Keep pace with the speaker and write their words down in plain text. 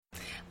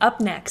Up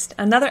next,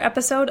 another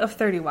episode of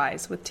 30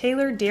 Wise with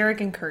Taylor,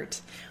 Derek, and Kurt.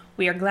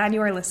 We are glad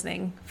you are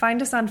listening.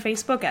 Find us on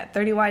Facebook at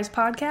 30 Wise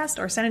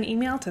Podcast or send an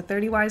email to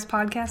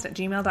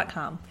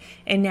 30wisepodcast@gmail.com.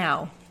 And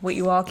now, what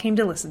you all came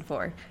to listen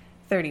for,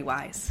 30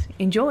 Wise.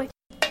 Enjoy.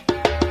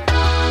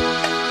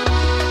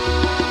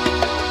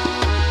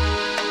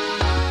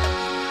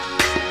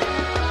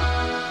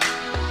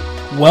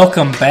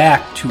 Welcome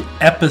back to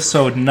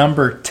episode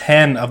number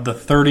 10 of the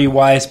 30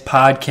 Wise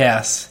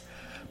Podcast.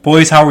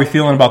 Boys, how are we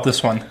feeling about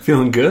this one?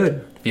 Feeling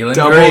good. Feeling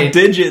Double great.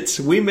 digits.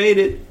 We made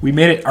it. We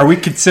made it. Are we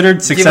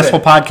considered successful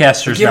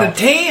podcasters Give now?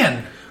 it a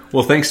 10.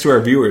 Well, thanks to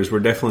our viewers, we're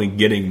definitely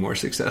getting more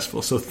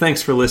successful. So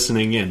thanks for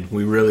listening in.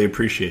 We really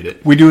appreciate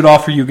it. We do it all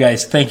for you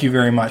guys. Thank you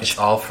very much. It's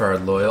all for our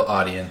loyal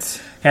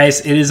audience.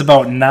 Guys, it is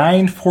about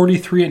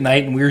 9:43 at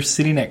night, and we're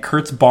sitting at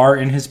Kurt's bar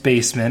in his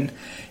basement,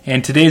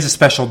 and today is a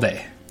special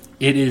day.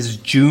 It is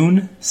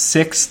June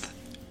 6th,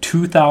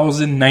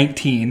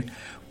 2019,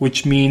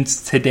 which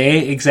means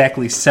today,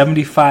 exactly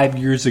 75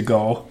 years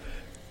ago,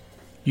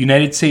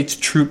 United States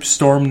troops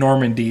stormed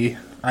Normandy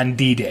on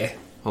D-Day.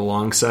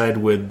 Alongside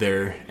with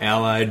their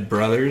allied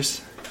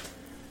brothers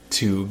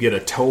to get a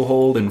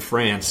toehold in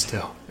France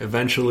to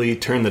eventually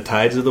turn the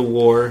tides of the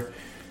war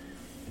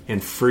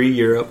and free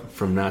Europe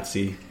from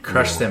Nazi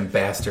Crush rule. them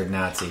bastard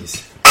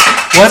Nazis.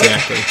 What?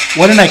 Exactly.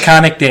 What an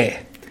iconic day.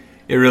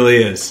 It really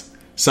is.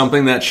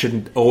 Something that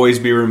should always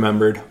be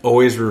remembered,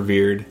 always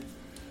revered.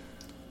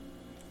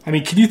 I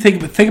mean, can you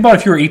think about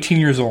if you were 18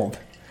 years old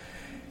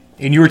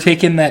and you were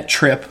taking that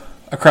trip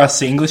across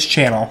the English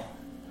Channel,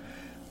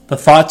 the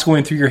thoughts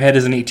going through your head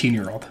as an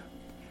 18-year-old.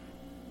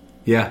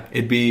 Yeah,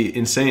 it'd be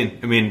insane.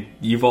 I mean,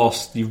 you've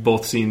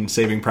both seen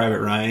Saving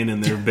Private Ryan,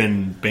 and there have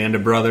been Band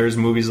of Brothers,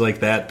 movies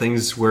like that,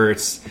 things where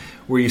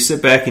you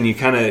sit back and you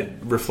kind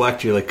of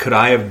reflect. You're like, could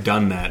I have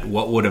done that?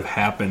 What would have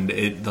happened?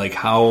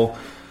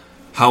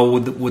 How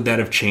would that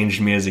have changed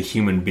me as a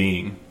human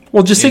being?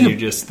 Well, just and think.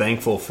 You're just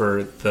thankful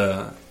for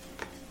the.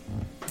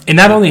 And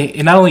not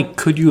only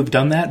could you have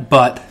done that,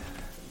 but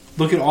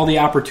look at all the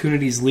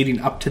opportunities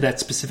leading up to that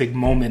specific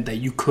moment that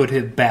you could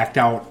have backed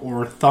out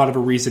or thought of a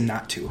reason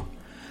not to.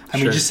 I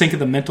mean, just think of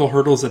the mental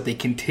hurdles that they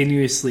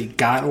continuously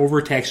got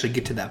over to actually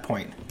get to that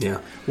point.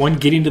 Yeah. One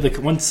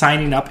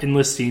signing up,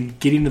 enlisting,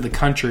 getting to the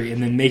country,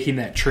 and then making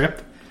that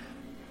trip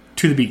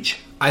to the beach.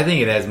 I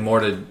think it has more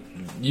to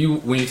you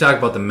when you talk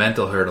about the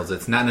mental hurdles.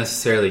 It's not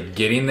necessarily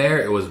getting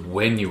there; it was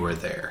when you were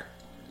there,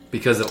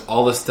 because of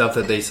all the stuff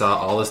that they saw,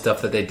 all the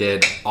stuff that they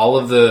did, all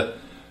of the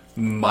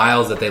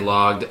miles that they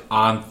logged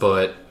on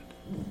foot,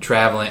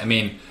 traveling. I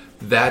mean,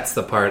 that's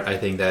the part I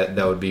think that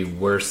would be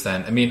worse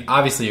than. I mean,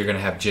 obviously you're going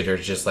to have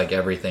jitters just like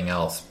everything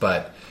else,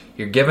 but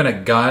you're given a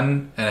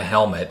gun and a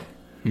helmet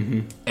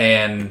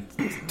and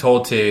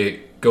told to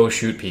go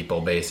shoot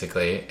people,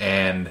 basically.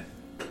 And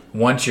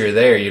once you're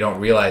there, you don't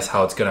realize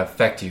how it's going to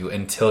affect you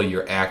until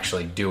you're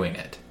actually doing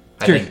it.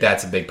 I think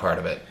that's a big part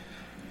of it.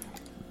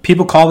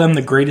 People call them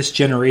the greatest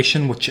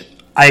generation, which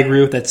I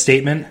agree with that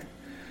statement.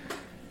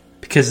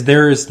 Because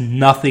there is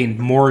nothing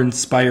more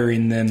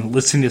inspiring than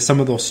listening to some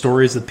of those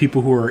stories of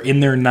people who are in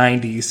their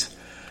 90s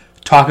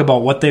talk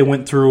about what they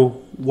went through,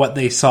 what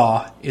they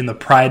saw, and the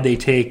pride they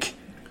take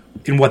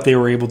in what they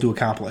were able to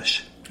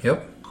accomplish.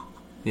 Yep.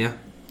 Yeah,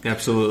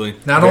 absolutely.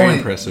 Very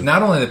impressive.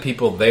 Not only the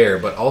people there,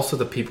 but also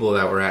the people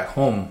that were at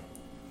home,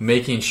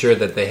 making sure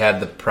that they had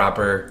the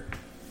proper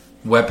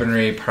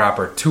weaponry,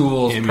 proper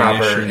tools,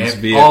 Ammunitions,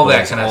 all vehicles,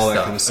 that kind of all stuff.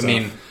 that kind of stuff. I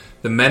mean,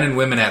 the men and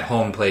women at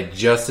home played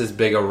just as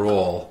big a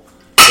role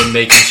in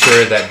making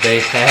sure that they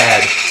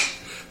had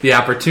the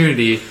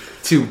opportunity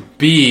to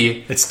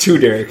be... It's two,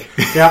 Derek.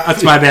 Yeah,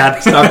 that's my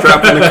bad. Stop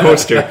dropping the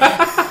coaster.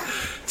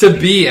 to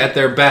be at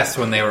their best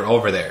when they were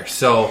over there.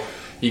 So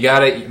you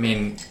gotta, I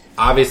mean,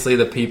 obviously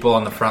the people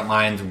on the front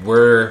lines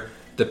were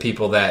the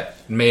people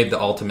that made the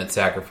ultimate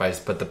sacrifice,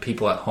 but the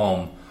people at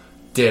home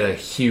played a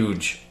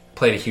huge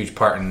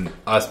part in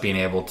us being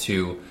able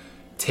to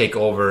take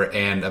over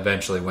and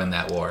eventually win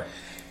that war.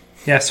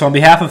 Yeah, so on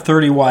behalf of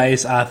 30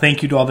 Wise,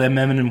 thank you to all the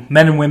men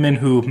and women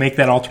who make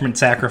that ultimate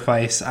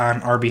sacrifice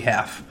on our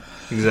behalf.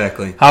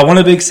 Exactly. One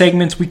of the big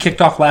segments we kicked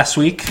off last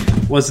week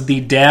was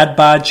the Dad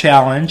Bod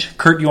Challenge.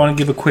 Kurt, you want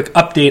to give a quick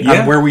update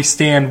on where we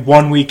stand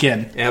 1 week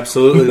in?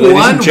 Absolutely.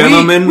 Ladies and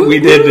gentlemen, we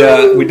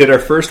did our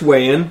first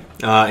weigh-in,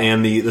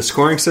 and the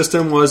scoring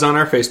system was on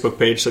our Facebook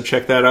page, so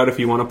check that out if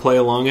you want to play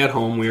along at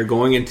home. We are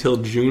going until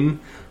June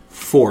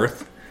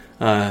 4th,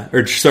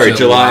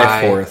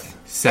 July 4th.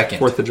 2nd.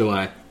 4th of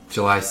July.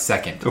 July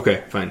 2nd.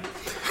 Okay, fine.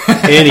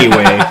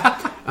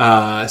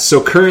 Anyway,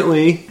 so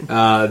currently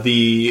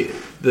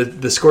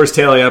the scores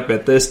tally up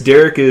at this.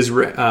 Derek is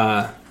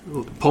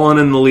pulling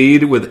in the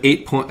lead with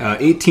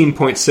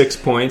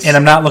 18.6 points. And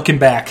I'm not looking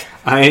back.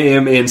 I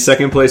am in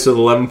second place with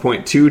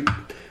 11.2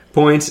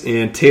 points,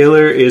 and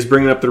Taylor is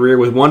bringing up the rear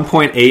with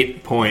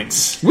 1.8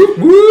 points. Woo,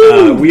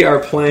 woo. We are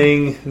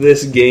playing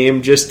this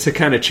game just to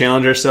kind of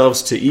challenge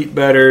ourselves to eat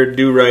better,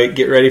 do right,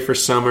 get ready for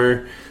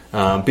summer,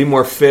 be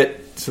more fit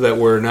so that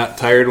we're not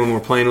tired when we're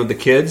playing with the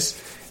kids.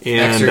 And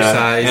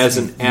Exercise as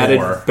an added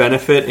more.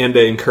 benefit and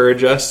to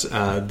encourage us,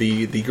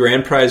 the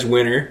grand prize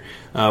winner,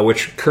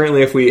 which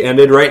currently, if we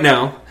ended right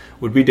now,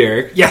 would be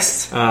Derek.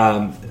 Yes.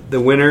 The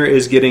winner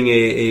is getting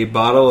a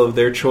bottle of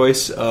their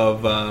choice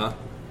of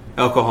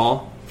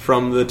alcohol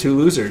from the two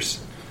losers.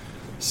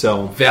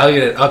 So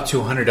Valued at up to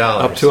 $100.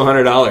 up to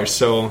 $100.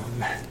 So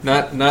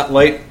not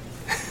light.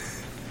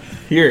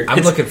 Here,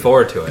 I'm looking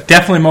forward to it.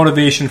 Definitely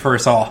motivation for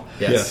us all.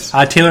 Yes.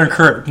 Taylor and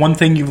Kurt, one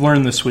thing you've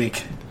learned this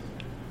week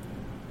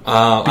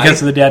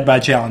because of the Dad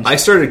Bod Challenge. I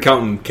started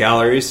counting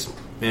calories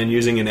and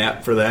using an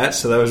app for that,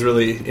 so that was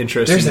really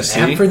interesting. There's to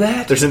an see. app for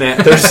that? There's an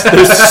app.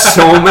 There's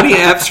so many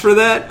apps for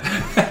that.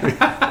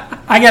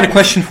 I got a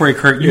question for you,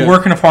 Kurt. You Yeah.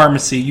 work in a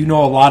pharmacy. You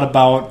know a lot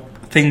about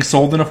things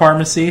sold in a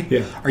pharmacy.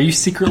 Yeah. Are you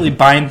secretly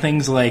buying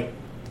things like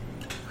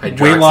weight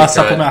Hydroxycut. loss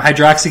supplement,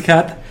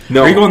 Hydroxycut?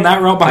 No. Are you going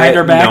that route behind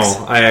our backs?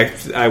 No,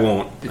 I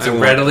won't. It's I a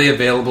won't. readily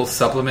available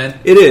supplement.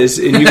 It is,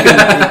 and you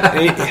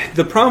can.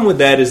 The problem with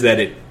that is that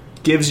it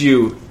gives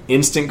you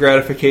instant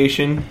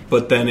gratification,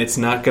 but then it's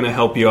not going to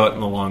help you out in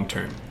the long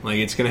term. Like,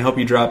 it's going to help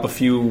you drop a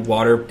few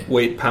water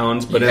weight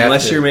pounds, but You have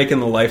unless to- you're making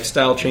the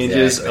lifestyle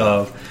changes Exactly.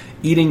 of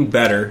eating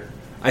better,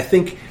 I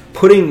think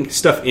putting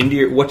stuff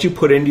into what you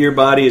put into your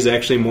body is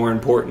actually more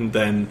important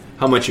than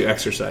how much you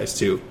exercise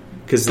too.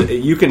 Because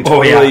you can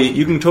Oh, totally yeah.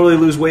 you can totally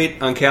lose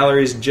weight on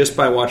calories just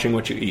by watching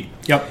what you eat.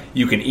 Yep.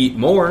 You can eat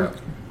more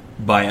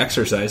by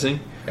exercising.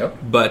 Yep.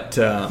 But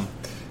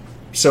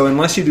so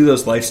unless you do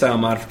those lifestyle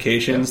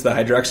modifications, the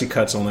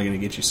Hydroxycut's only going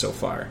to get you so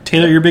far.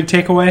 Taylor, your big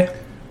takeaway?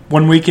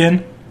 1 week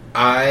in?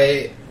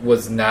 I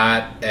was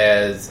not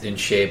as in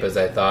shape as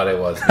I thought I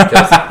was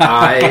because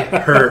I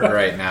hurt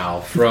right now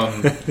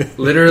from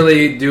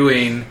literally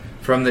doing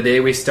from the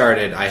day we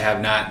started.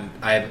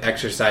 I've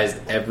exercised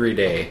every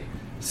day.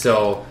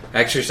 So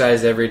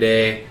exercise every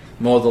day,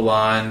 mow the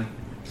lawn,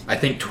 I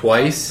think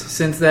twice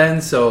since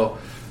then. So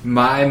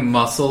my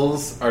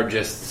muscles are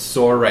just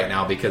sore right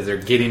now because they're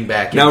getting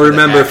back Now into the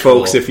remember, actual-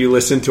 folks, if you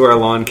listen to our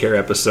lawn care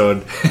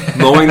episode,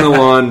 mowing the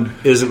lawn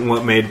isn't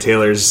what made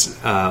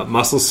Taylor's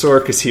muscles sore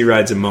because he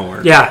rides a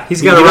mower. Yeah,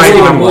 he's got He a doesn't riding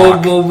even on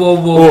walk.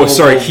 Whoa, Oh,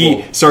 sorry.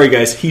 Sorry,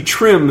 guys. He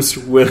trims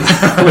with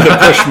a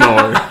push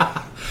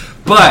mower.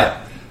 But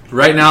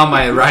right now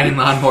my riding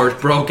lawnmower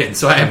is broken,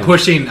 so I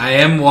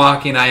am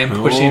walking, I am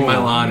pushing my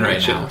lawn right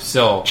gotcha. now.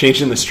 So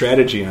Changing the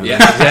strategy on yeah,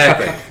 it.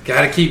 exactly.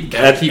 Gotta keep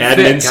Add fit.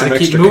 in some Gotta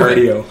keep extra moving.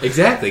 cardio.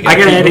 Exactly. I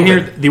gotta keep add in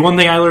moving. here, the one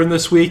thing I learned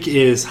this week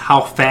is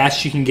how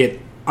fast you can get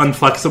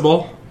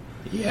unflexible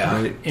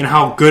Yeah. Right. and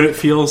how good it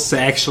feels to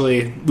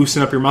actually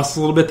loosen up your muscles a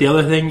little bit. The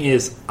other thing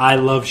is I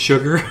love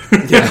sugar.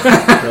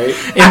 Right?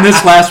 And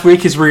this last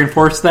week has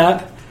reinforced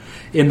that.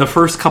 In the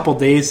first couple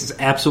days, it's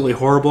absolutely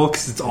horrible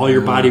because it's all your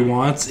body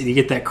wants, and you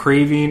get that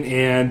craving.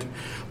 And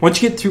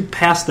once you get through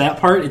past that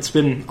part, it's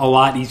been a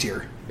lot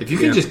easier. If you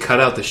can Yeah. just cut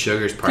out the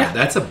sugars part, Yeah.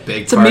 that's a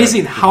big It's part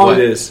amazing of how what-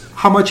 It is.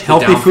 how much the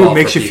healthy downfall food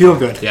makes for you people.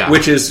 feel good. Yeah.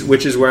 Which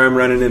is where I'm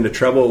running into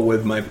trouble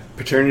with my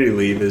paternity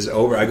leave is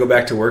over. I go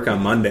back to work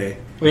on Monday.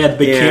 We had the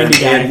big candy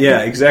guy. And yeah,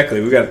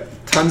 exactly. We got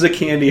tons of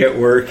candy at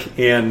work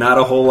and not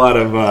a whole lot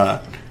of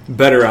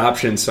better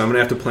options. So I'm gonna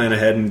have to plan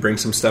ahead and bring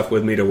some stuff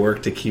with me to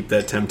work to keep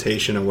that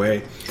temptation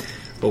away.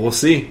 But we'll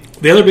see.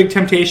 The other big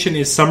temptation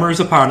is summer is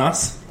upon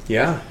us.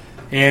 Yeah.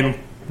 And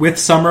with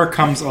summer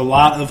comes a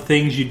lot of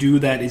things you do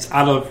that is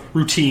out of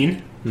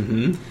routine.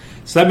 Mm-hmm.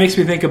 So that makes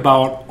me think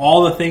about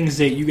all the things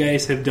that you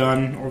guys have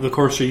done over the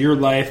course of your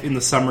life in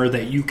the summer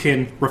that you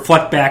can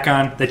reflect back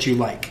on that you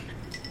like.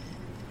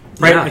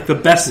 Right? Yeah. Like the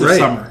best of Right.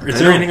 summer. Is I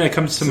there know. anything that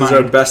comes to This is our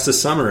mind? best of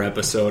summer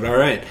episode. All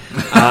right.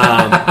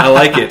 I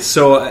like it.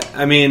 So,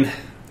 I mean,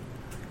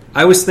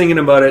 I was thinking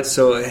about it.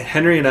 So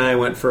Henry and I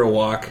went for a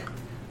walk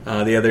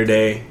the other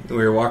day. We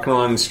were walking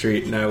along the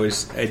street, and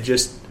I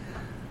just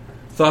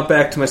thought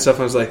back to myself.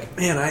 I was like,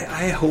 man,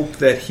 I hope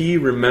that he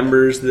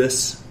remembers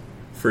this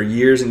for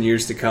years and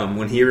years to come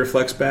when he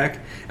reflects back.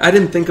 I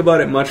didn't think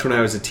about it much when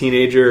I was a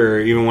teenager or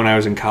even when I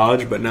was in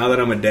college, but now that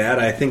I'm a dad,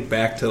 I think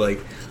back to like,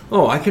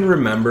 oh, I can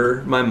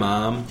remember my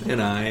mom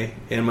and I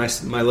and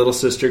my little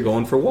sister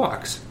going for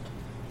walks.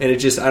 And it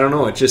just, I don't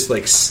know, it just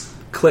like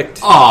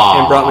clicked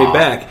and brought me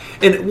back.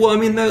 And well, I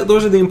mean,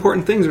 those are the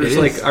important things. Where it's It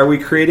like, is. are we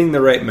creating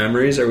the right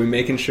memories? Are we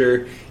making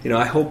sure,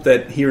 I hope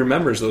that he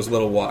remembers those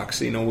little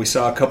walks. We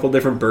saw a couple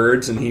different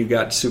birds and he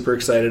got super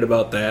excited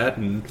about that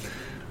and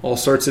all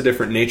sorts of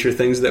different nature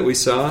things that we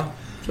saw.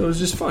 So it was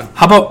just fun.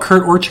 How about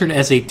Kurt Orchard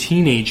as a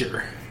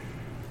teenager?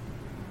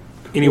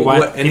 Any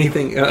wild,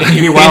 Anything?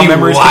 any wild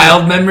memories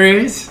Wild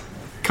memories?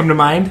 come to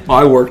mind?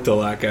 I worked a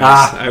lot, guys.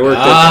 I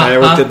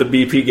worked at the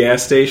BP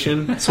gas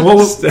station. So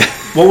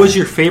what was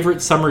your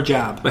favorite summer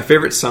job? My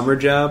favorite summer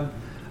job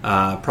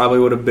probably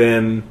would have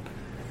been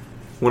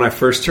when I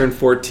first turned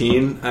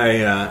 14.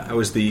 I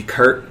was the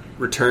cart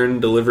return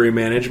delivery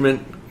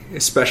management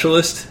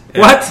specialist at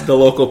What? the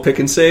local Pick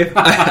and Save.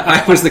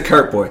 I was the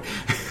cart boy.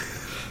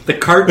 The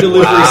cart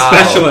delivery Wow.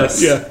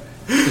 specialist. Yeah.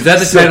 Is that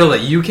the title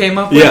that you came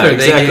up with? Yeah, or they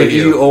exactly. gave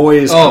You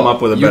always come up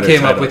with a you better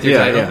came title. up with your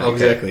title? Yeah, Okay.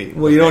 exactly.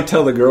 Well, you don't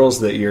tell the girls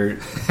that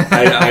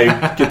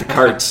I get the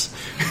carts.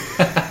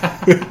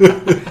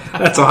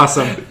 That's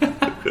awesome.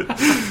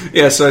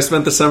 Yeah, so I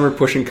spent the summer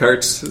pushing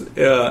carts,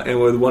 and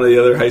with one of the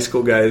other high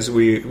school guys,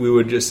 we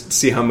would just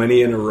see how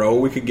many in a row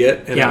we could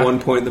get. And at one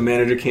point, the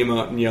manager came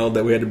out and yelled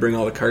that we had to bring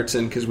all the carts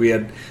in because we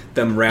had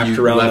them wrapped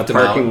around the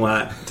parking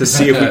lot to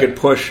see if we could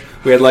push.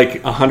 We had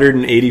like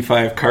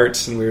 185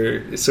 carts, and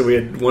we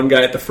had one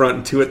guy at the front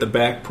and two at the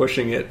back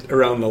pushing it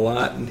around the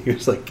lot. And he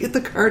was like, "Get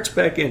the carts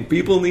back in.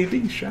 People need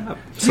to shop."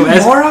 So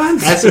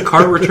as a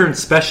cart return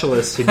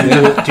specialist, did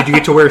you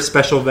get to wear a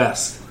special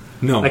vest?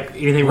 No. Like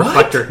anything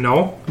reflector?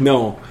 No?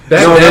 No.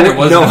 Back then, it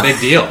wasn't a big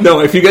deal. No,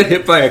 if you got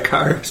hit by a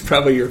car, it's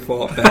probably your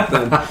fault back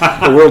then.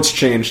 The world's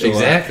changed a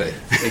lot.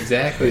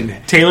 Exactly.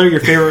 Taylor, your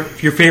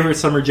favorite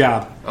summer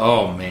job?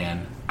 Oh,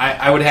 man.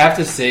 I would have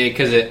to say,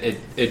 because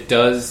it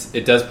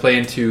does play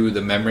into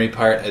the memory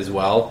part as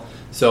well.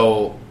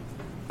 So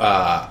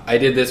I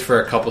did this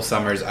for a couple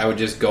summers. I would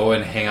just go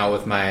and hang out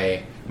with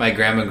my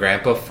grandma and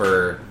grandpa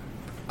for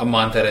a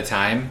month at a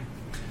time.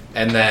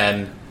 And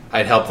then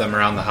I'd help them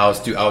around the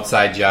house, do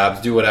outside jobs,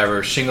 do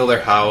whatever, shingle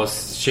their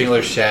house, shingle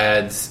their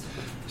sheds,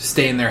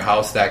 stay in their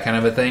house, that kind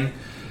of a thing.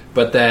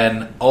 But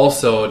then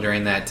also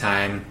during that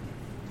time,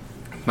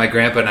 my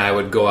grandpa and I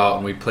would go out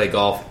and we'd play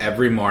golf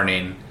every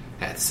morning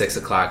at 6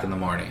 o'clock in the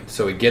morning.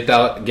 So we'd get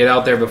out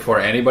there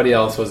before anybody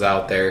else was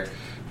out there.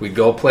 We'd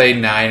go play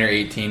 9 or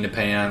 18,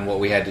 depending on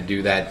what we had to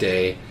do that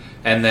day.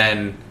 And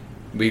then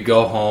we'd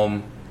go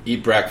home,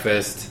 eat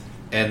breakfast,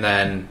 and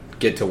then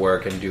get to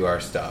work and do our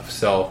stuff.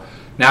 So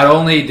not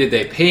only did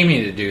they pay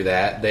me to do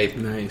that,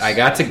 I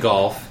got to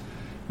golf.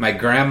 My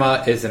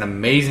grandma is an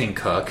amazing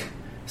cook,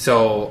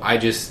 so I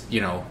just,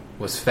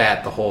 was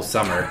fat the whole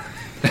summer.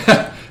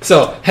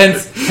 So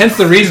hence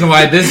the reason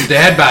why this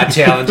dad bod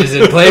challenge is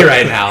in play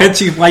right now.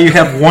 Hence why you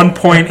have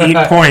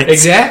 1.8 points.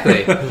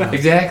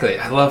 Exactly.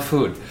 I love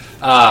food.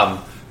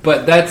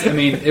 But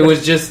it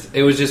was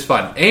just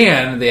fun.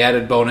 And the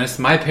added bonus,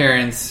 my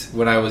parents,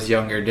 when I was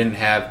younger, didn't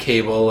have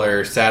cable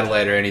or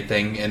satellite or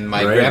anything, and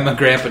my grandma and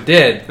grandpa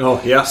did.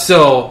 Oh, yeah.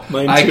 So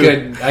Mine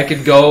too. I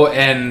could go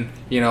and,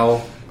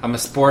 I'm a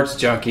sports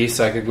junkie,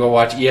 so I could go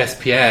watch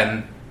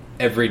ESPN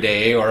every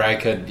day, or I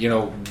could,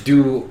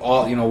 do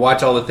all,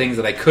 watch all the things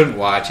that I couldn't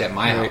watch at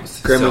my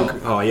house. My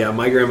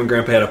grandma and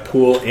grandpa had a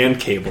pool and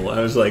cable.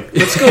 I was like,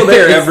 let's go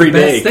there every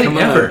day. Come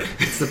on.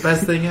 It's the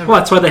best thing ever. Well,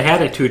 that's why they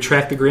had it, to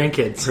attract the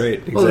grandkids.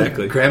 Right,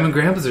 exactly. Well, grandma and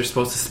grandpas are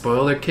supposed to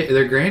spoil their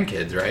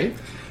grandkids, right?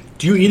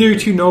 Do you either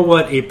two know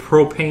what a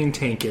propane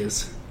tank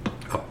is?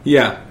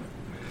 Yeah.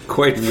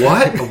 Quite.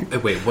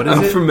 What? Wait, what is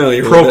I'm it?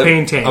 familiar with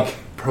Propane it. tank.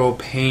 A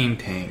propane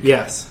tank.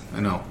 Yes.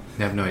 No,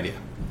 I have no idea.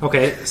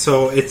 Okay,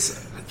 so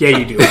it's... Yeah,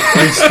 you do.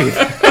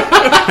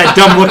 That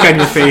dumb look on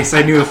your face.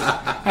 I know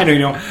you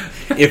know.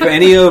 If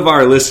any of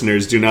our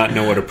listeners do not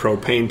know what a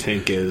propane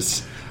tank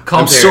is,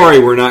 I'm sorry,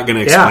 we're not going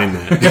to explain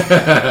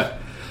that.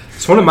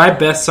 So one of my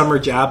best summer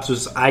jobs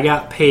was I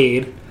got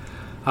paid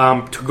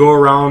to go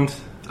around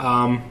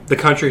the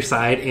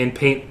countryside and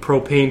paint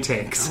propane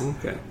tanks. Oh,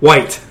 okay.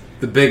 White.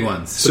 The big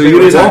ones. So you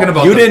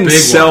didn't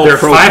sell they're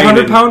propane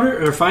 500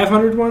 pounder or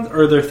 500 ones,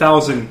 or they're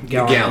 1,000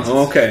 gallons.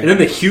 Oh, okay. And then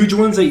the huge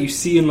ones that you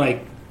see in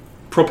like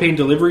propane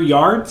delivery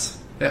yards.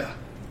 Yeah.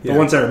 The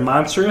ones that are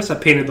monstrous, I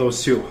painted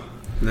those too.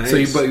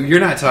 Nice. But you're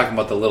not talking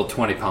about the little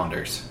 20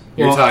 pounders.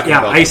 You're Well, talking yeah,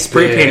 about I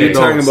spray painted You're those.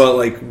 talking about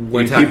like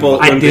when You're talking people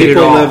about- I did it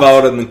all. live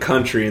out in the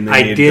country and they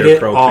I need did their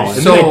it propane. all.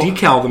 And So- then I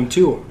decal them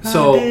too.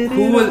 So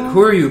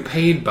who are you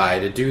paid by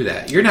to do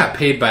that? You're not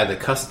paid by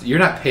You're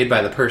not paid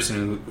by the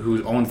person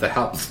who owns the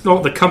house.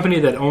 No, the company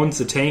that owns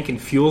the tank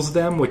and fuels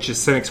them, which is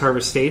Senex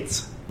Harvest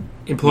States,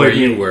 employed Where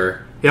you me.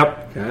 were,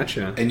 Yep,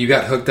 Gotcha. and you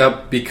got hooked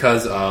up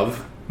because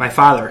of my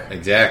father.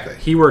 exactly.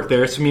 He worked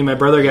there, so me and my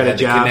brother got a Had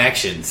the job.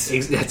 connections.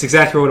 That's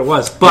exactly what it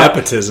was. But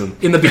Nepotism.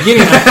 in the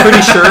beginning, I'm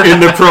pretty sure In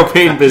the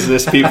propane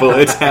business, people,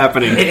 it's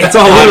happening. it's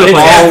all over the It's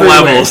place. all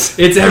levels.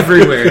 It's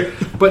everywhere.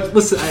 But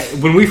listen,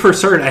 when we first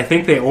started, I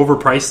think they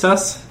overpriced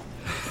us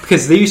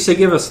because they used to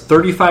give us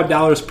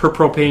 $35 per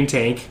propane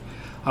tank,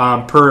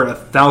 per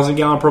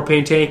 1,000-gallon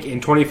propane tank,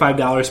 and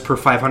 $25 per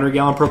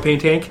 500-gallon propane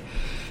tank.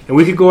 And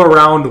we could go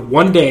around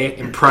one day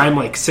and prime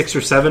like 6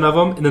 or 7 of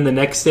them, and then the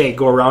next day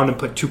go around and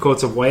put 2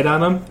 coats of white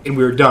on them, and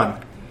we were done.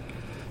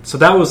 So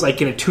that was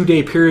like in a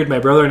 2-day period, my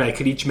brother and I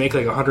could each make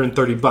like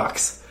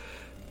 $130.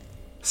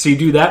 So you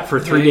do that for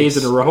 3 days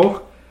in a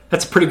row.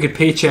 That's a pretty good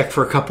paycheck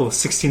for a couple of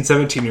 16,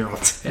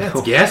 17-year-olds. Yeah,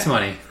 it's gas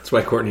money. That's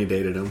why Courtney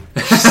dated him.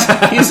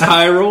 He's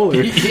high roller.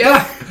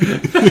 Yeah.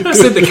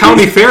 Said the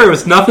county fair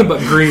was nothing but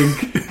green.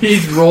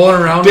 He's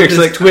rolling around Dick's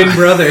with his twin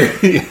brother.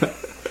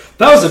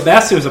 That was the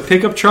best. It was a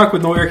pickup truck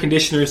with no air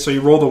conditioner, so you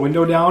roll the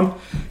window down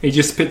and you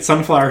just spit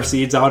sunflower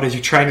seeds out as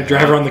you're trying to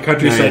drive around the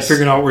countryside, Nice.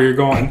 figuring out where you're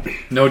going.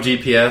 No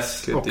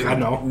GPS. Oh, God,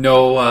 no.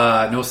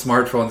 No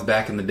smartphones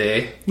back in the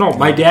day. No,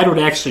 my dad would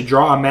actually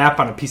draw a map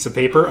on a piece of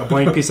paper, a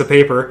blank piece of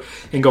paper,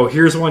 and go,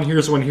 here's one,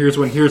 here's one, here's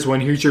one, here's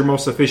one, here's your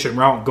most efficient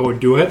route, go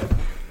and do it.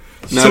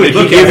 Now, So did we'd he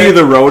look give at you it.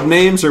 the road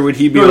names, or would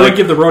he be No, like? he'd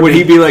give the road would he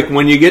name. be like,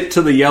 when you get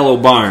to the yellow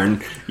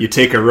barn, you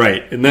take a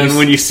right, and then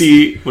when you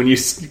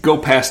go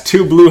past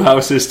 2 blue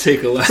houses,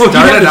 take a left. Start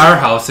at our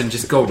house and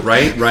just go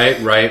right,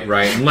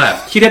 and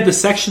left. He'd have the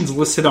sections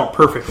listed out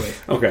perfectly.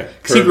 Okay.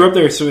 Because he grew up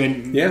there, so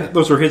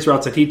those were his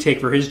routes that he'd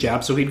take for his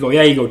job. So he'd go,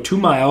 you go 2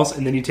 miles,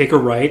 and then you take a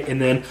right,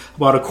 and then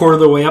about a quarter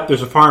of the way up,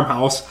 there's a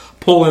farmhouse.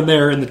 Pull in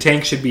there, and the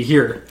tank should be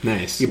here.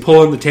 Nice. You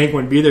pull in, the tank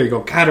wouldn't be there. You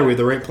go, God, are we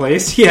the right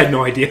place? He had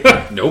no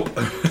idea. Nope.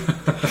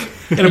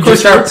 And of course,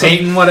 start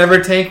painting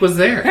whatever tank was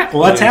there. Yeah,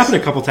 well, that's happened a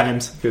couple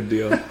times. Good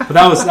deal. But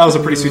that was a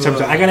pretty sweet time.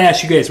 So I got to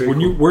ask you guys,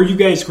 where you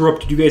guys grew up,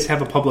 did you guys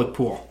have a public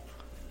pool?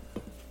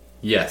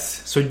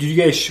 Yes. So were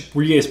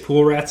you guys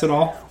pool rats at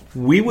all?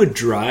 We would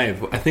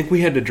drive. I think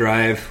we had to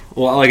drive.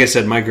 Well, like I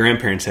said, my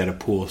grandparents had a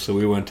pool, so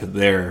we went to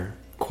there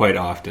quite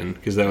often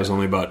because that was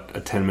only about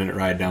a 10-minute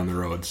ride down the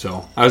road.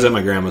 So I was at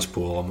my grandma's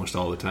pool almost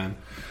all the time.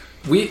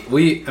 We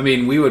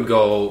would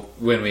go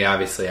when we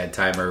obviously had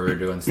time or we were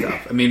doing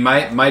stuff. I mean,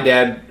 my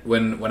dad,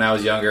 when I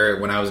was younger,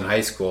 when I was in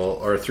high school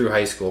or through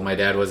high school, my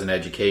dad was in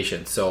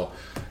education. So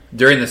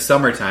during the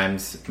summer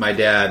times, my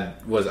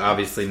dad was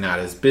obviously not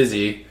as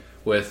busy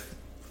with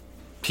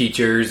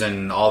teachers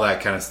and all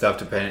that kind of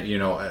stuff,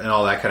 and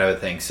all that kind of a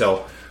thing.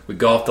 So we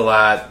golfed a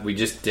lot. We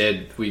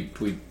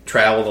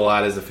traveled a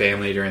lot as a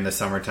family during the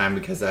summertime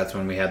because that's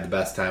when we had the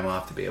best time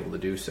off to be able to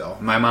do so.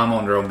 My mom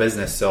owned her own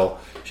business, so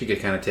she could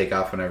kind of take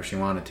off whenever she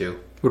wanted to.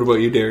 What about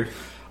you, Derek?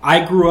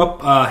 I grew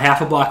up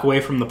half a block away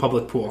from the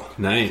public pool.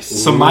 Nice.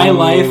 So my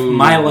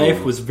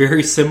life was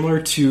very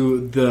similar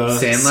to the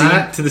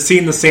Sandlot? scene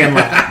in the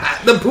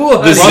Sandlot. The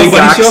pool. The zinc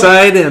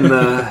oxide and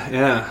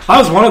yeah. I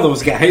was one of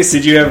those guys.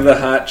 Did you have the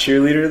hot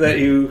cheerleader that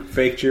you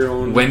faked your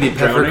own Wendy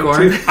drowning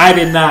Peppercorn? to? I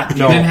did not.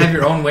 No. You didn't have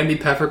your own Wendy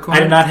Peppercorn?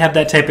 I did not have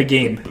that type of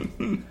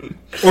game.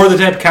 Or the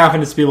type of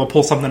confidence to be able to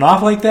pull something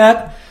off like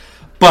that.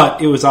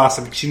 But it was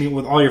awesome because you meet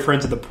with all your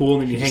friends at the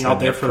pool and you hang out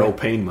there for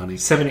propane money.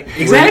 7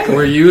 Exactly.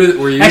 Were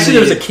you Actually,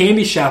 there was a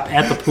candy shop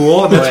at the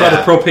pool, and that's why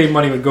the propane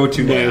money would go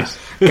to.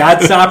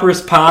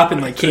 Godstoppers, pop,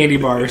 and candy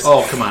bars.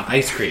 Oh, come on.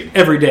 Ice cream.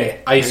 Every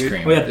day. Ice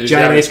cream. We had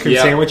giant ice cream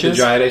sandwiches.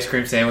 The giant ice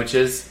cream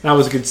sandwiches. That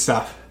was good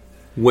stuff.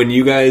 When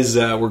you guys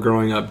were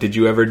growing up, did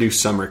you ever do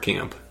summer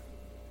camp?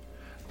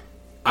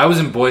 I was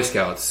in Boy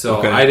Scouts, so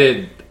Okay. I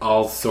did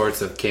all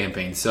sorts of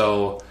camping.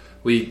 So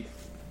a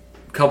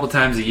couple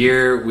times a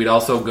year, we'd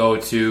also go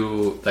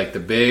to the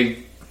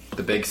big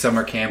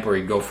summer camp where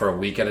we'd go for a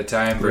week at a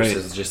time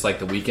versus just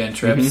the weekend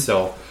trips. Mm-hmm.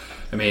 So,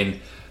 I mean,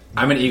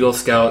 I'm an Eagle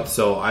Scout,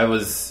 so I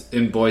was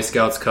in Boy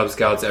Scouts, Cub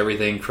Scouts,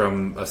 everything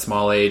from a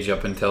small age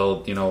up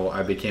until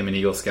I became an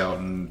Eagle Scout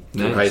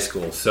through high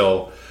school.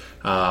 So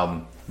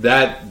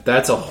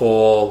that's a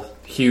whole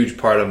huge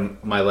part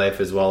of my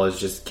life, as well as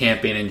just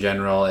camping in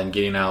general and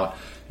getting out.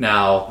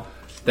 Now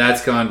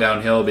that's gone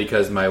downhill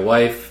because my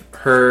wife,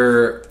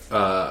 her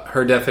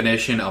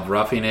definition of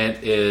roughing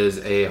it is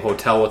a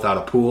hotel without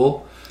a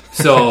pool.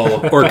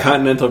 So or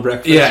continental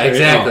breakfast. Yeah,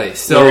 exactly.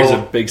 So Larry's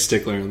a big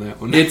stickler on that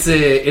one. It's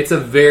a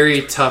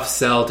very tough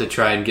sell to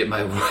try and get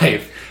my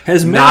wife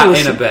in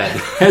a bed.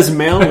 Has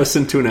Mal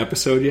listened to an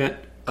episode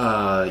yet?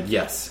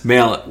 Yes.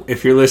 Mal,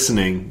 if you're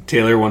listening,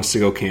 Taylor wants to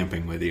go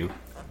camping with you.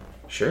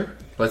 Sure,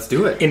 let's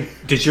do it. And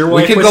does your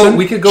wife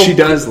We could go. She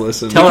does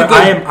listen. Tell her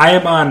I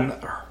am on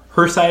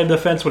her side of the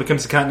fence when it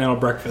comes to continental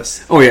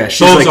breakfast. Oh yeah,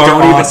 she's Those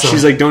are awesome.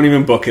 She's like, don't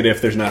even book it if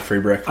there's not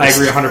free breakfast. I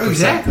agree 100%.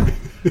 Exactly.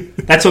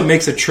 That's what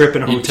makes a trip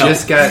in a hotel.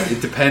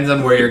 It depends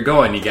on where you're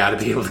going. You got to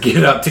be able to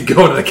get up to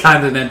go to the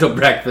continental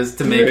breakfast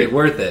to make it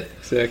worth it.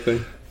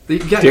 Exactly.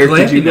 Derek,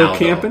 did you go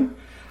camping?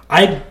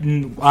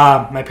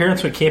 My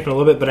parents went camping a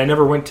little bit, but I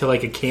never went to a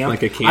camp.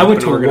 Like a camp, I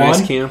went to organized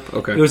one camp.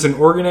 Okay. It was an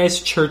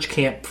organized church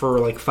camp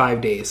for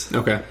 5 days.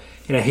 Okay.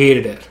 And I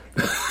hated it.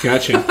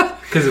 Gotcha.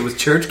 Because it was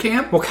church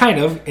camp? Well, kind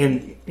of.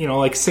 And,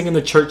 singing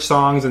the church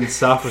songs and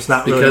stuff was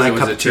not really my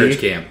cup of tea. Because it was a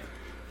church camp.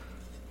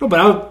 No,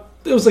 but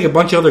there was a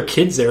bunch of other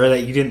kids there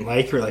that you didn't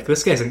like. You're like,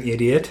 this guy's an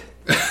idiot.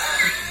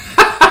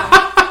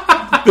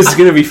 This is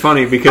going to be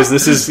funny because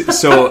this is...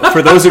 So,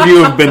 for those of you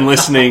who have been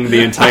listening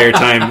the entire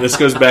time, this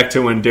goes back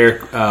to when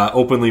Derek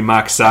openly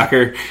mocked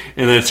soccer,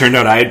 and then it turned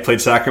out I had played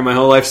soccer my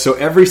whole life. So,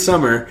 every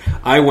summer,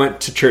 I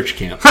went to church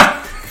camp.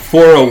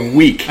 For a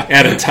week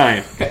at a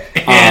time.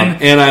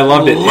 And I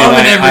loved it.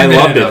 I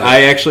loved it.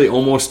 I actually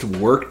almost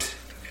worked.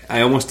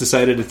 I almost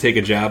decided to take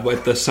a job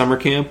at the summer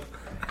camp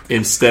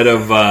instead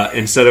of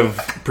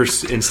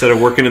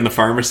working in the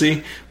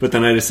pharmacy. But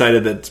then I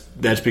decided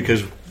that's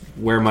because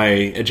where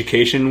my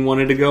education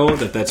wanted to go,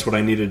 that's what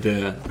I needed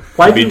to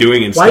be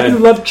doing instead. Why do you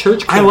love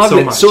church camp I loved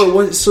it so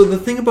much? So the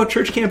thing about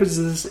church camp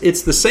is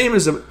it's the same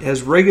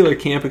as regular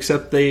camp,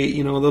 except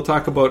they'll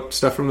talk about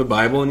stuff from the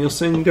Bible and you'll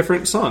sing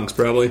different songs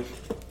probably.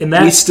 And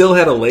we still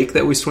had a lake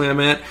that we swam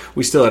at.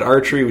 We still had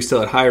archery. We still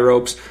had high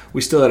ropes.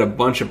 We still had a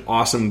bunch of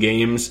awesome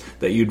games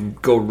that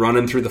you'd go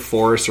running through the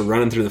forest or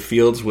running through the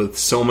fields with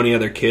so many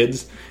other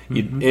kids.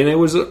 And it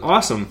was an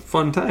awesome,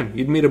 fun time.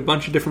 You'd meet a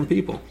bunch of different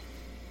people.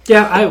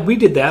 Yeah, we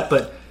did that,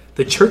 but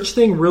the church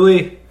thing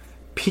really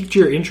piqued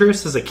your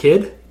interest as a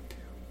kid?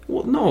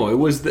 Well, no, it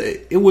was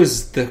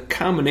the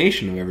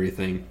combination of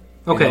everything.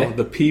 Okay.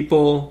 The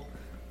people,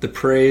 the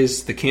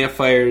praise, the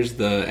campfires,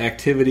 the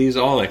activities,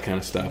 all that kind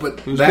of stuff. But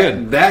it was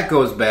good. that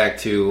goes back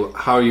to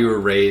how you were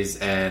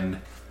raised,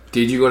 and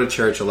did you go to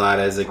church a lot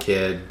as a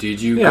kid?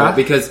 Did you go?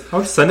 Because I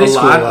went to Sunday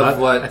school a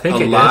lot. I think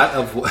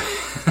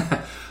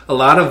a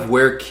lot of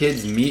where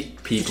kids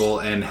meet people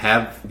and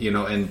have,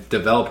 and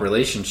develop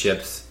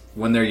relationships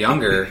when they're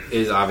younger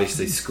is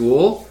obviously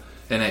school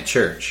and at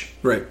church.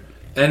 Right.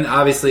 And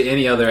obviously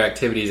any other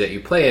activities that you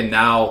play. And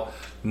now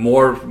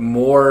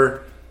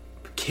more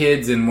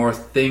kids and more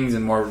things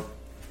and more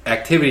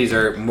activities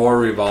are more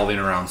revolving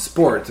around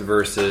sports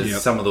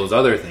versus some of those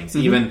other things.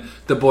 Mm-hmm. Even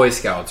the Boy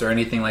Scouts or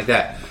anything like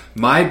that.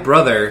 My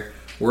brother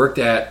worked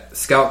at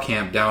scout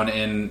camp down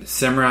in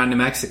Cimarron, New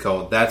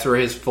Mexico. That's where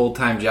his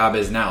full-time job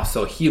is now.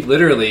 So he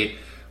literally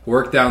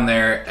worked down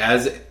there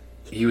as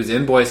he was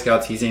in Boy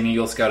Scouts. He's an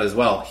Eagle Scout as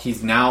well.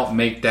 He's now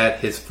made that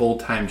his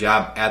full-time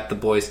job at the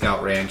Boy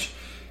Scout Ranch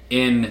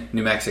in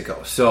New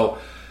Mexico. So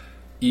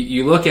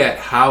you look at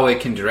how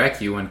it can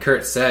direct you. When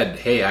Kurt said,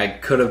 hey, I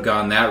could have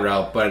gone that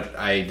route, but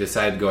I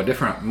decided to go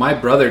different. My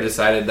brother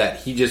decided that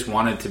he just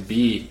wanted to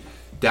be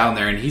down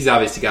there, and he's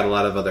obviously got a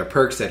lot of other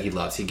perks that he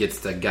loves. He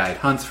gets to guide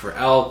hunts for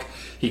elk.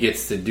 He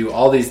gets to do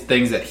all these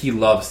things that he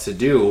loves to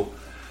do,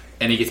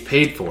 and he gets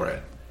paid for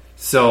it.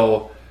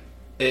 So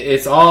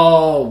it's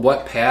all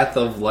what path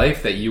of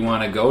life that you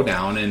want to go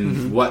down,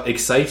 and what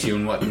excites you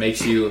and what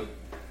makes you.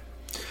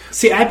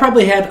 See, I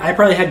probably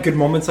had good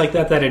moments like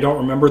that I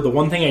don't remember. The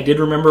one thing I did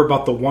remember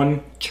about the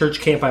one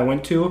church camp I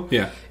went to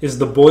is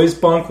the boys'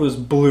 bunk was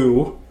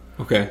blue.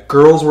 Okay.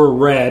 Girls were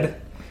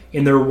red,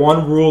 and their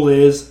one rule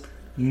is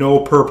no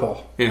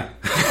purple. Yeah.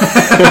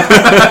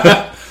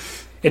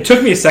 It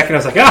took me a second. I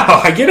was like,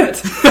 oh, I get it.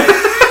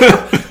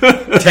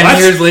 10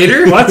 years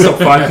later? Well, that's so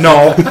fun.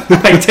 No,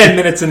 like 10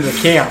 minutes into the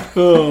camp.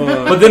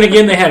 But then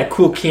again, they had a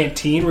cool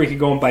canteen where you could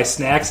go and buy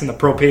snacks, and the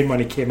propane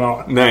money came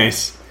out.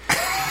 Nice.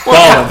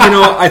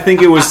 Well, I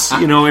think it was,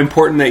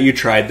 important that you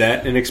tried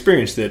that and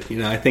experienced it.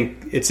 I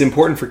think it's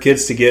important for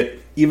kids to get,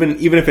 even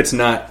if it's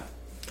not,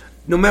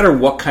 no matter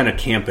what kind of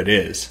camp it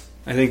is.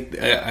 I think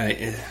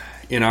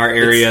in our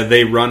area,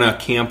 they run a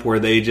camp where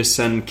they just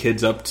send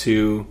kids up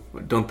to,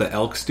 don't the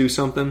Elks do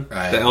something?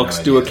 The Elks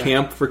do a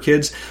camp for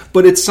kids.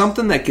 But it's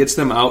something that gets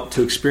them out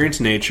to experience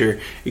nature.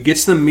 It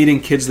gets them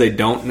meeting kids they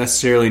don't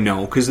necessarily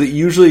know. Because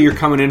usually you're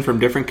coming in from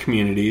different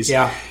communities.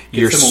 Yeah.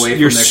 You're swimming.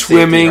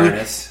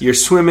 You're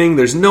swimming.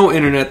 There's no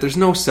internet. There's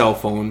no cell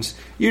phones.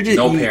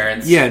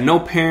 Parents. Yeah, no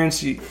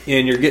parents.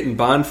 And you're getting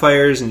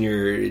bonfires, and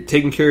you're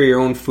taking care of your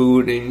own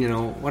food,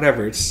 and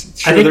whatever.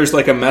 There's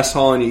like a mess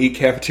hall, and you eat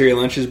cafeteria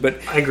lunches. But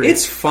I agree.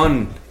 It's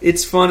fun.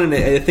 It's fun, and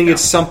I think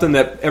it's something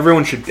that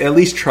everyone should at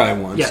least try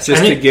once,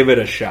 to give it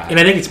a shot. And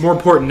I think it's more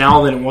important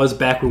now than it was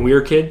back when we were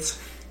kids,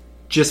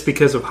 just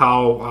because of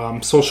how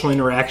social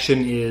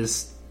interaction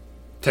is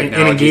and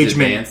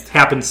engagement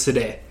happens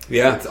today.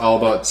 Yeah, it's all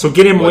about. So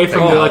getting them away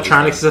from the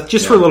electronics stuff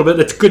just for a little bit.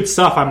 That's good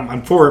stuff.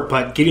 I'm for it,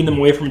 but getting them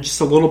away from it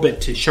just a little bit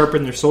to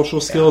sharpen their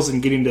social skills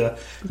and getting to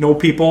know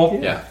people.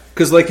 Yeah,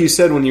 because like you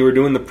said, when you were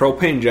doing the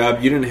propane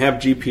job, you didn't have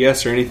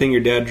GPS or anything.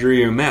 Your dad drew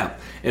you a map,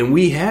 and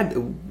we had.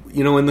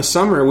 In the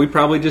summer, we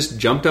probably just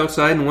jumped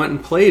outside and went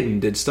and played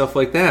and did stuff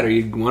like that. Or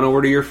you went over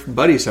to your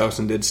buddy's house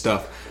and did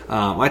stuff.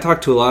 I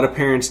talk to a lot of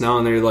parents now,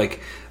 and they're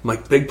like,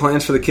 big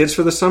plans for the kids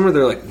for the summer?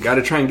 They're like, got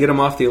to try and get them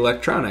off the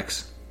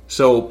electronics.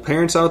 So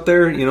parents out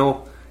there,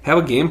 have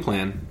a game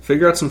plan.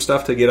 Figure out some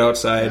stuff to get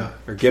outside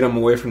or get them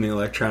away from the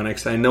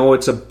electronics. I know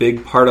it's a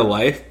big part of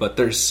life, but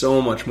there's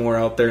so much more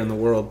out there in the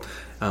world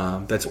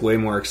that's way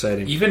more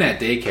exciting. Even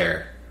at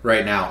daycare.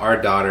 Right now, our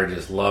daughter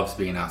just loves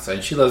being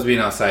outside. She loves being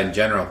outside in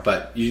general,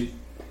 but we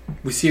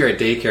see her at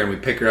daycare and we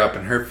pick her up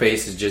and her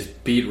face is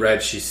just beet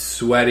red. She's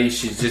sweaty.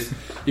 She's just,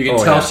 you can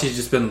tell she's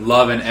just been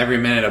loving every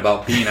minute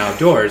about being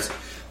outdoors.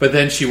 But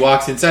then she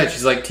walks inside,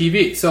 she's like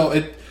TV.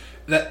 So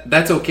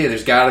that's okay.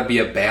 There's got to be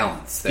a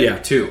balance there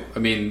too. I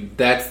mean,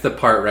 that's the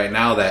part right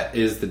now that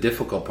is the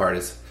difficult part,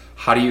 is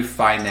how do you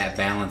find that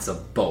balance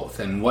of both,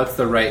 and what's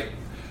the right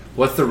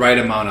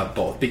amount of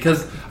both?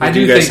 Because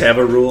do you guys have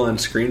a rule on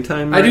screen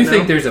time? I do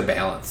think there's a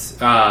balance.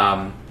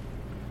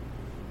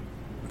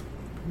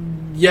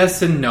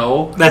 Yes and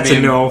no. That's a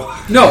no.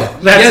 No,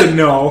 that's a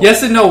no.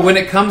 Yes and no. When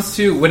it comes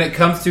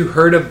to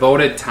her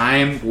devoted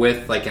time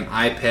with like an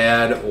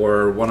iPad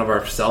or one of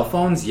our cell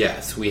phones,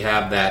 yes, we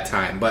have that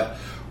time. But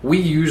we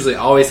usually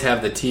always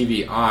have the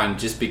TV on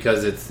just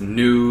because it's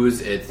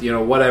news, it's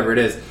whatever it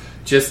is,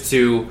 just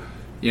to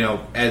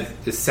as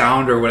the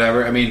sound or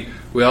whatever. I mean,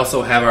 we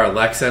also have our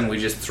Alexa, and we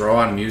just throw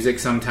on music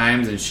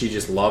sometimes, and she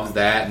just loves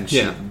that.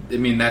 And I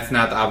mean, that's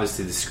not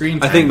obviously the screen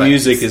time. I think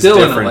music is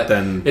different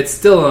than it's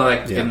still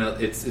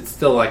it's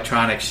still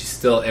electronic. She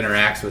still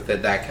interacts with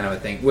it, that kind of a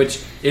thing,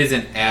 which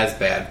isn't as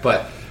bad.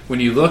 But when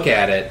you look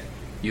at it,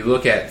 you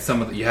look at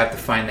you have to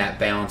find that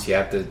balance. You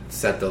have to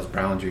set those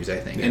boundaries, I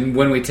think. And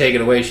when we take it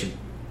away, she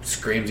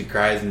screams and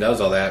cries and does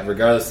all that,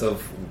 regardless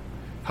of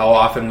how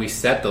often we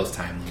set those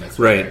time limits.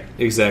 Right,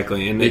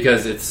 exactly. And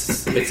because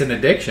it's an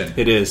addiction.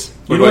 It is.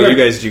 What about you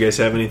guys? Do you guys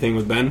have anything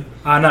with Ben?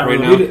 Not right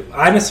really.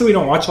 Honestly, we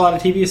don't watch a lot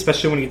of TV,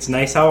 especially when it gets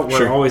nice out.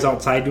 We're always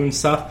outside doing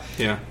stuff.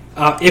 Yeah.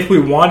 If we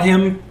want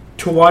him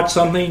to watch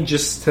something,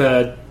 just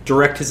to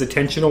direct his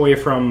attention away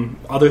from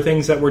other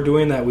things that we're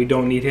doing that we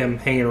don't need him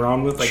hanging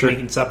around with, like Sure.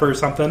 making supper or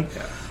something,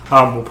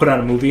 we'll put on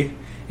a movie.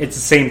 It's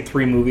the same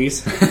 3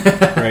 movies,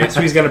 right?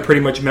 So he's going to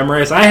pretty much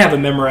memorize. I have it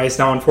memorized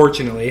now,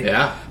 unfortunately.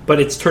 Yeah. But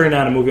it's turning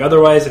on a movie.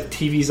 Otherwise, if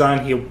TV's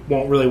on, he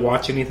won't really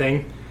watch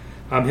anything.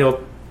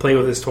 He'll play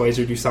with his toys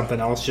or do something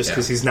else just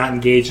because he's not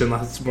engaged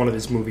unless it's one of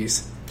his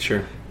movies.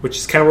 Sure. Which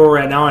is kind of where we're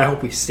at now. I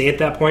hope we stay at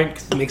that point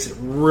because it makes it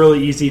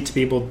really easy to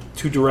be able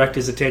to direct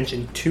his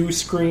attention to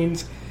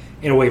screens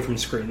and away from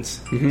screens.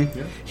 Mm-hmm.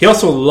 Yeah. He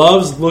also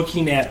loves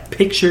looking at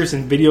pictures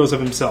and videos of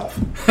himself.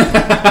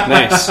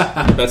 Nice.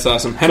 That's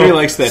awesome. Henry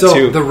likes that so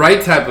too. the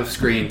right type of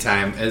screen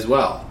time as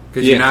well.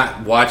 Because Yeah. you're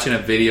not watching a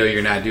video,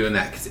 you're not doing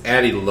that. Because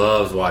Addie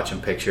loves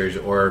watching pictures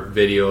or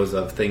videos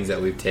of things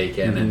that we've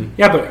taken. And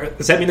Yeah, but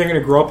does that mean they're going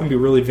to grow up and be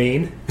really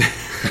vain?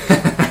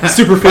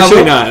 Superficial?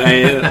 Probably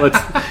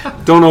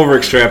not. Don't over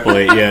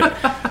extrapolate yet.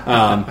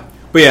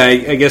 But yeah,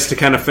 I guess to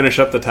kind of finish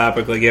up the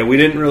topic, we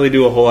didn't really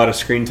do a whole lot of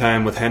screen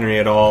time with Henry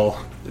at all,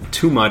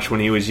 too much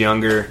when he was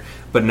younger.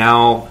 But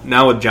now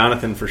with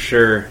Jonathan for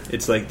sure,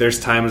 it's like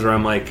there's times where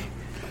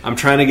I'm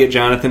trying to get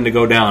Jonathan to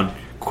go down.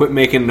 Quit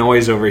making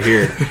noise over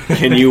here.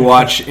 Can you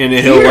watch? And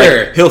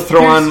he'll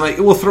throw on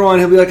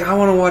he'll be like, I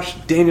want to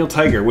watch Daniel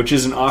Tiger, which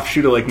is an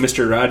offshoot of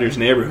Mr. Rogers'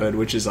 Neighborhood,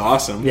 which is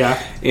awesome.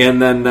 Yeah. And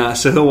then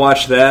so he'll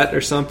watch that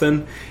or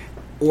something.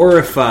 Or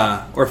if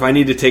I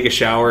need to take a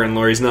shower and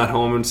Lori's not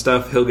home and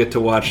stuff, he'll get to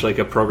watch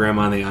a program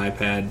on the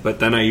iPad. But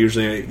then I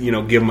usually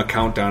give him a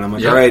countdown. I'm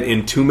like, all right,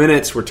 in 2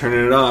 minutes we're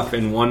turning it off.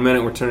 In 1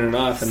 minute we're turning it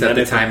off. And set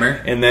then the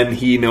timer. And then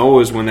he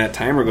knows when that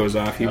timer goes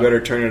off. You better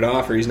turn it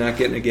off, or he's not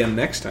getting it again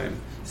next time.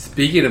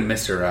 Speaking of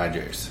Mr.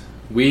 Rogers,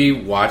 we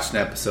watched an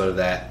episode of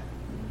that.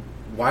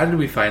 Why did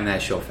we find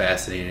that show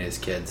fascinating as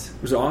kids?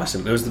 It was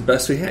awesome. It was the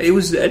best we had. It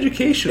was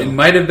educational. It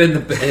might have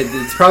been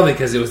it's probably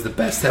because it was the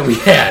best that we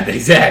had.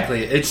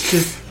 Exactly. It's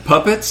just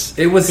Puppets.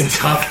 it was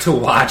tough to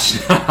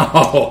watch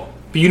now.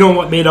 But you know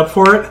what made up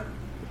for it?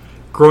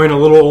 Growing a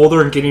little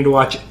older and getting to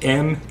watch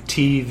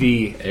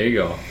MTV. There you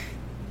go.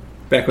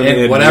 Back when they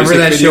And had whatever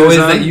music that show videos is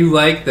on. that you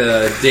like,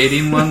 the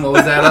dating one, what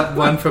was that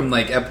one from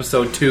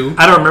episode 2?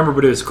 I don't remember,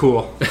 but it was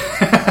cool.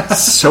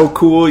 So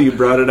cool you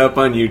brought it up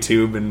on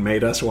YouTube and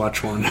made us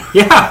watch one.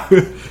 Yeah.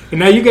 And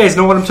now you guys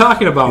know what I'm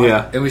talking about.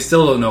 Yeah. And we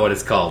still don't know what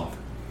it's called.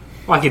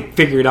 Well, I could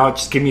figure it out.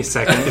 Just give me a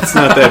second. It's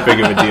not that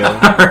big of a deal.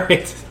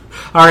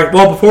 All right.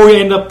 Well, before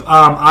we end up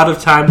out of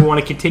time, we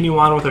want to continue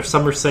on with our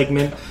summer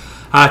segment,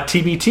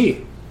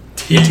 TBT.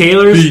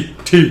 Taylor's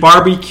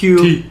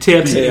Barbecue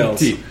Tips.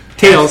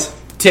 Tails.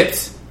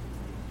 Tips.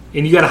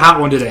 And you got a hot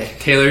one today.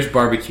 Taylor's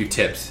Barbecue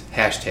Tips.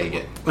 Hashtag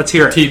it. Let's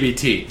hear it.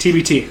 TBT.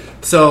 TBT.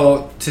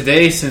 So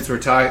today, since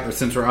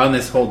we're on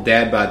this whole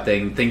dad bod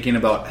thing, thinking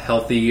about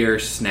healthier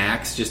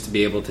snacks just to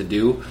be able to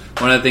do,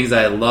 one of the things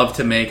I love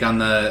to make on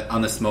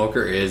the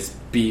smoker is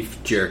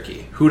beef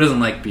jerky. Who doesn't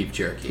like beef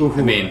jerky? Ooh,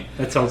 I mean,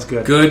 that sounds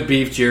good. good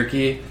beef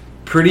jerky,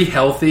 pretty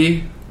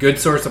healthy, good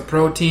source of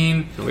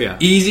protein. Oh, yeah.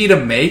 Easy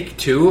to make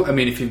too. I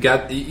mean, if you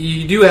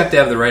do have to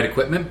have the right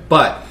equipment,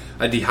 but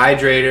a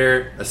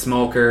dehydrator, a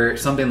smoker,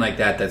 something like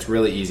that's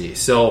really easy.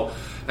 So,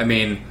 I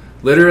mean,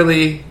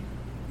 literally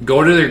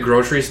go to their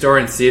grocery store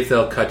and see if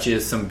they'll cut you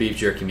some beef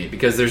jerky meat,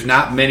 because there's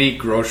not many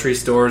grocery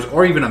stores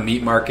or even a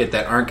meat market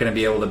that aren't going to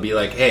be able to be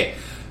like, hey,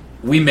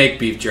 we make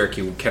beef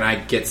jerky, can I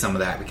get some of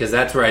that? Because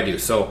that's where I do.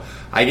 So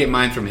I get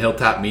mine from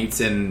Hilltop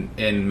Meats in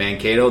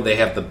Mankato. They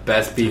have the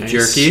best beef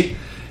jerky.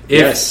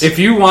 If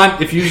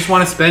you just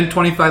want to spend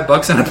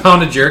 $25 on a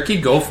pound of jerky,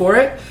 go for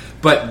it.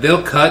 But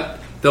they'll cut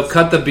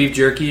the beef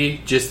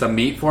jerky, just the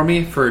meat, for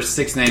me for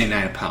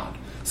 $6.99 a pound.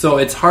 So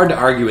it's hard to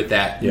argue with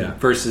that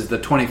versus the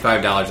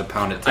 $25 a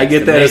pound it takes. I get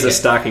to that make as a it.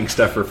 stocking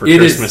stuffer for It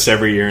Christmas is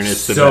every year, and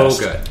it's the so best.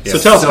 good. Yeah. So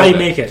tell us how you good.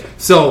 make it.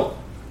 So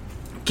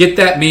get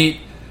that meat.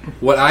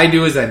 What I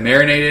do is I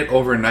marinate it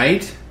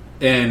overnight,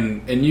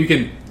 and you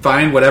can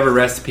find whatever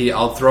recipe.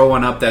 I'll throw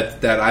one up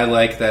that I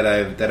like that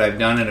I've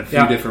done in a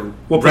few different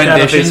We'll put that on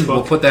renditions. Facebook.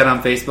 We'll put that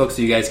on Facebook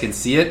so you guys can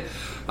see it.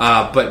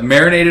 But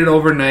marinate it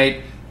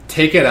overnight.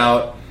 Take it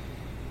out.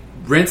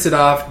 Rinse it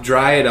off.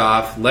 Dry it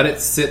off. Let it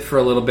sit for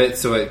a little bit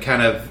so it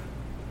kind of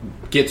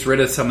gets rid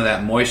of some of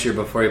that moisture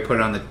before you put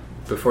it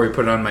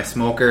on my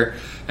smoker.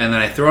 And then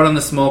I throw it on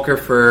the smoker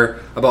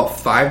for about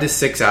 5 to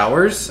 6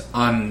 hours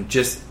on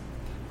just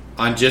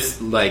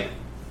like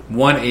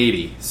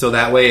 180. So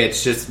that way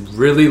it's just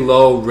really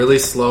low, really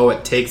slow.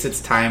 It takes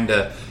its time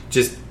to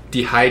just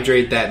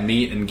dehydrate that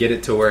meat and get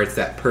it to where it's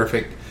that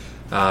perfect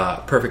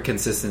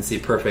consistency,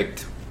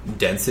 perfect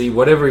density,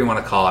 whatever you want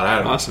to call it. I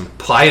don't know. Awesome.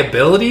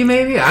 Pliability,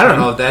 maybe? I don't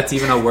know if that's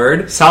even a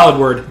word. Solid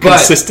word. But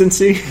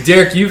Consistency.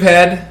 Derek, you've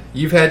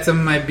had some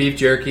of my beef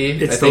jerky.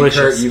 It's I think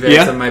delicious. Kurt, you've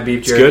had some of my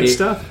beef jerky. It's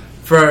good stuff.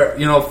 For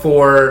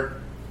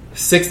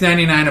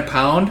 $6.99 a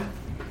pound,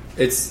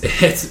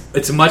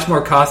 it's a much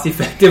more cost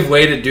effective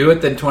way to do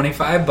it than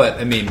 $25. But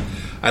I mean,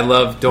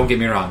 don't get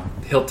me wrong,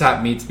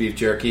 Hilltop Meats beef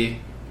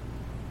jerky,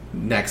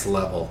 next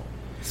level.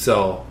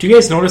 So, Do you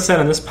guys notice that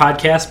on this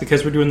podcast,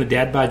 because we're doing the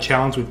Dad Bod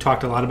Challenge, we've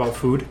talked a lot about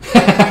food?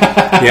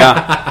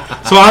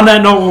 Yeah. So on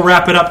that note, we'll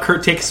wrap it up.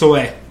 Kurt, take us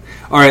away.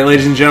 All right,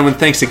 ladies and gentlemen,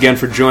 thanks again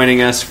for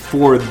joining us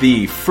for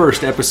the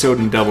first episode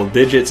in double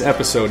digits,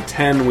 episode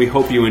 10. We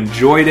hope you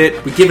enjoyed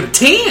it. We give it a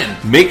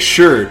 10. Make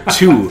sure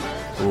to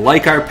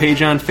like our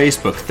page on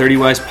Facebook,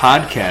 30Wise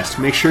Podcast.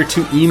 Make sure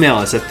to email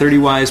us at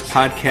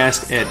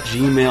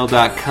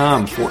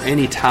 30wisepodcast@gmail.com for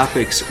any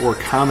topics or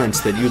comments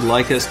that you'd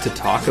like us to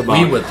talk about.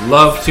 We would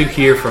love to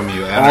hear from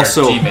you at our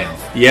Gmail.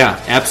 Yeah,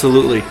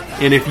 absolutely.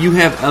 And if you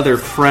have other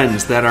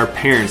friends that are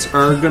parents,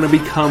 or are going to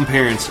become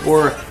parents,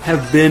 or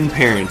have been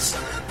parents,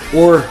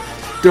 or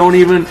don't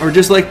even, or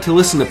just like to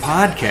listen to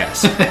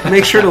podcasts,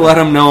 make sure to let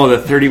them know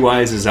that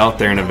 30Wise is out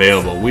there and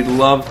available. We'd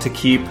love to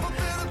keep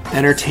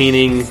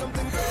entertaining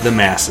the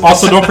masses.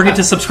 Also, don't forget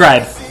to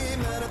subscribe.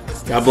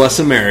 God bless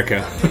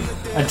America.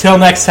 Until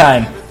next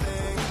time.